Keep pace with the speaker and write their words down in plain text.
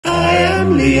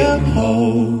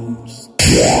Holmes.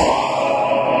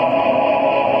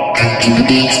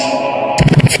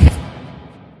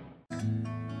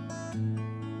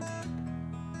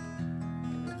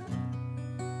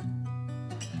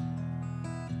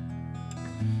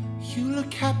 You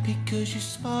look happy 'cause you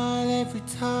smile every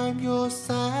time you're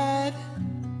sad.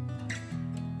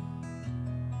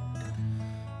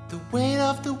 The weight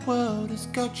of the world has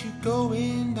got you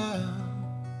going down.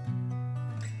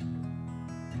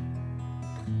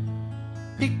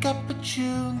 Pick up a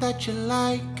tune that you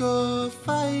like or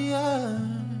fire.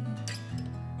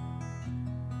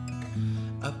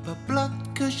 Up a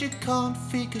blunt 'cause you can't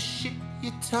figure shit,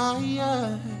 you're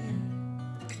tired.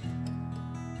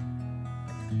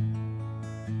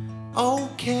 Oh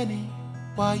Kenny,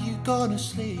 why you gonna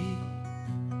sleep?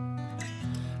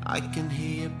 I can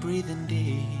hear you breathing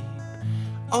deep.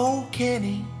 Oh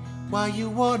Kenny, why you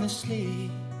wanna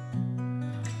sleep?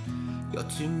 You're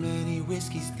too many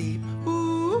whiskeys deep.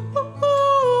 Ooh, ooh,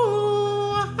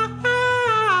 ooh, ah, ah.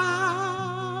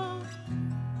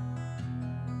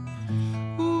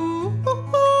 Ooh,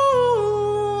 ooh,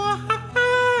 ooh, ah,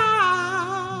 ah.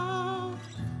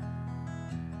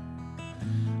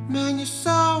 Man, you're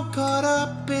so caught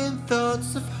up in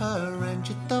thoughts of her, and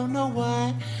you don't know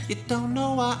why, you don't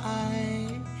know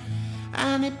why.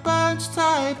 And it burns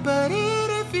tight, but it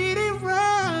ain't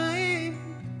right.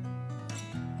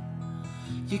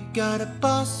 You gotta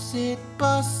boss it,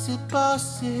 boss it,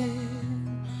 boss it.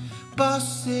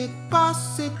 Boss it,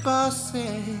 boss it, boss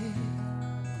it.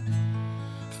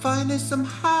 Find it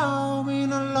somehow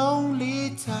in a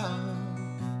lonely town.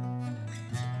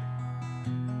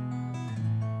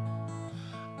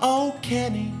 Oh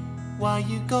Kenny, why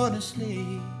you gonna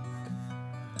sleep?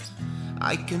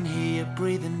 I can hear you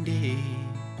breathing deep.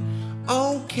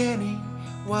 Oh Kenny,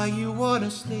 why you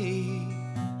wanna sleep?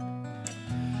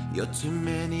 You're too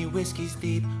many whiskeys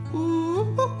deep. Ooh,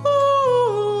 ooh,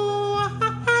 ooh,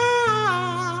 ah,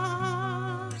 ah.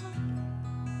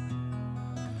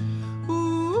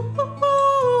 Ooh, ooh,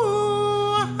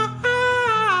 ooh, ah, ah.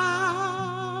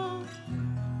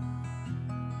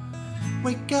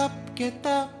 Wake up, get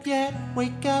up, yeah.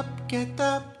 Wake up, get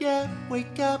up, yeah.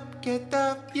 Wake up, get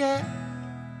up, yeah.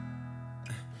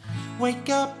 Wake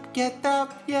up, get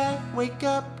up, yeah. Wake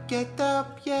up, get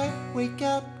up, yeah. Wake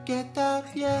up, get up,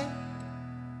 yeah.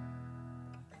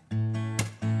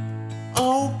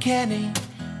 Oh Kenny,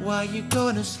 why you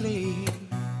gonna sleep?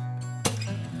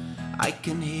 I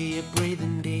can hear you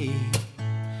breathing deep.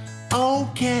 Oh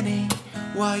Kenny,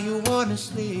 why you wanna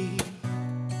sleep?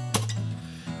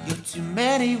 You're too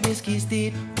many whiskeys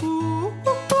deep. Ooh.